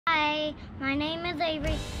Hi, my name is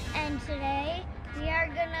Avery, and today we are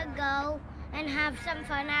gonna go and have some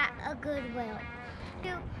fun at a Goodwill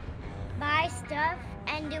to buy stuff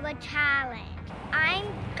and do a challenge. I'm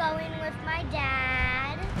going with my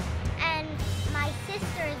dad, and my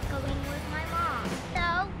sister is going with my mom.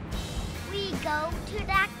 So we go to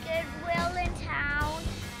that Goodwill in town,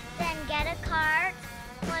 then get a cart,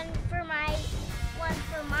 one for my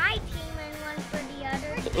team and one for the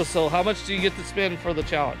other. So how much do you get to spend for the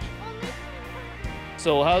challenge?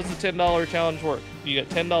 So how does the $10 challenge work? You get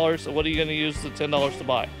 $10, so what are you going to use the $10 to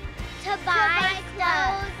buy? To buy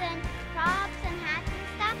clothes and props and hats and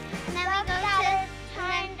stuff. And then we go to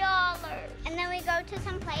 $10. And then we go to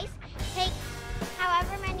some place, take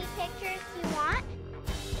however many pictures you want.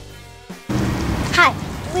 Hi,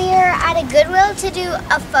 we're at a Goodwill to do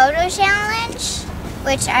a photo challenge,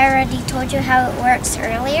 which I already told you how it works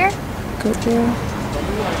earlier. Goodwill.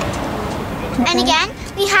 And again,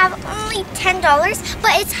 we have only $10,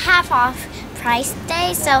 but it's half off price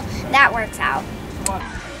day, so that works out.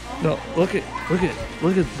 No, look at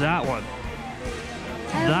that one.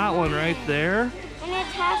 That one right there. And it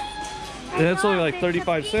has. And it's only like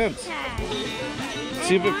 35 cents.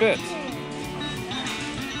 See if it fits.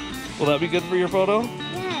 Will that be good for your photo?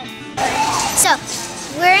 Yes. So,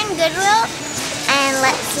 we're in Goodwill, and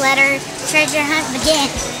let's let our treasure hunt begin.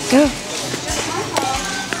 Go.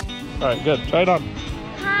 All right, good. Try it on.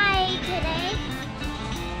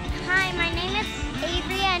 Hi, my name is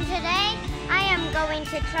Avery, and today I am going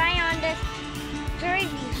to try on this jersey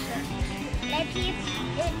shirt. Let's see if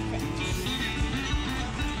it fits.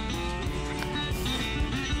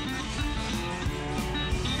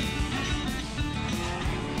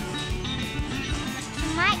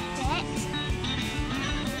 It might fit.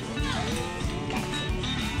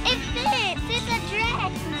 It fits. It's a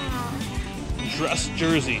dress now. Dress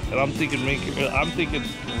jersey, and I'm thinking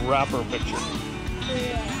wrapper picture.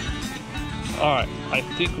 Yeah. All right, I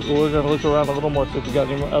think we're gonna look around a little more. See if we got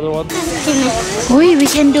any other ones. We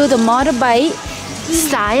can do the motorbike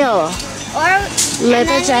style. Or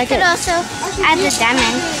leather jacket. We could also add the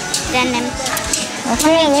denim.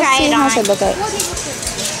 Okay, let's try see it how on. it look like.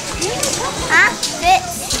 Huh?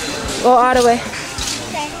 Fits. Go all the way.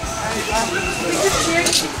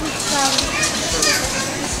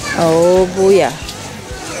 Oh, booyah.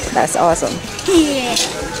 That's awesome. Yeah.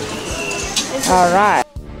 All right.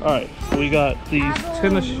 All right, we got these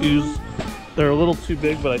tennis shoes. They're a little too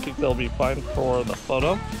big, but I think they'll be fine for the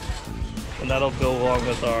photo. And that'll go along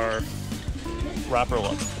with our wrapper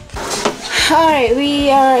look. All right, we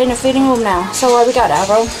are in the fitting room now. So what we got,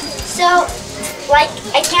 Avril? So, like,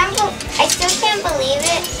 I still can't believe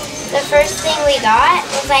it. The first thing we got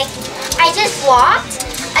was like, I just walked,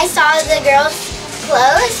 I saw the girls'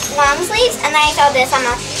 clothes, long sleeves, and then I saw this. I'm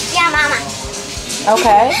like, yeah, mama.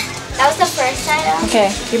 Okay. That was the first item. Okay,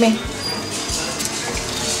 give me.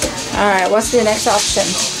 All right, what's the next option?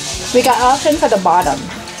 We got option for the bottom.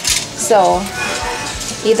 So,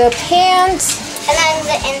 either pants. And then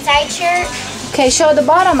the inside shirt. Okay, show the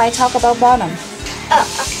bottom. I talk about bottom. Oh,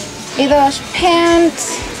 okay. Either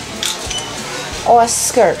pants or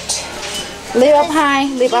skirt. Lift up high,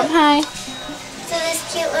 lift up high. So this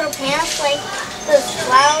cute little pants, like those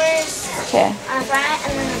flowers Okay. on the front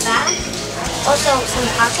and then the back. Also some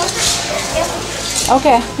pockets.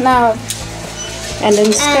 Okay, now, and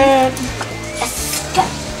then skirt, A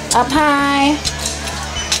skirt. up high,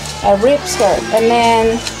 a rib skirt, and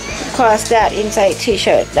then, of course, that inside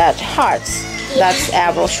t-shirt, that hearts, that's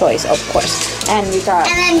Avril's choice, of course. And we got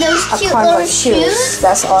And then those a cute little Converse shoes.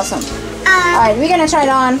 That's awesome. Alright, we're gonna try it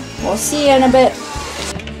on. We'll see you in a bit.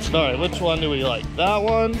 All right, which one do we like? That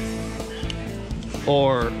one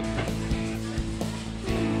or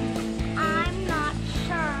I'm not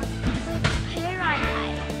sure which pair I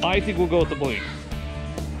like. I think we'll go with the bling.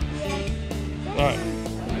 All right.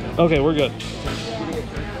 Okay, we're good.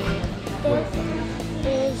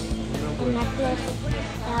 This is the necklace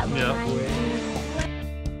that reminds me.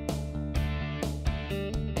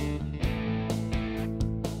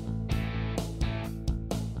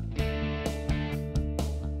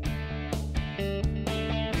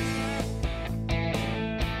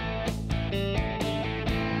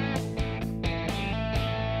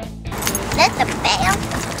 Let the bell.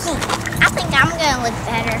 I think I'm gonna look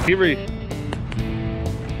better. Avery.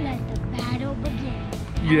 Let the battle begin.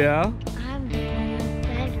 Yeah. I'm gonna look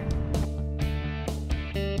better.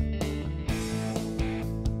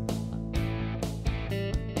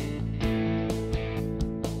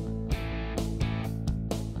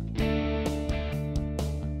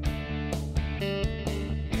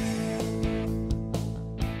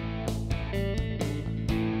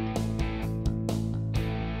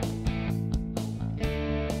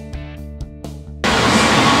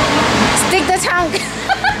 Yes, Hank.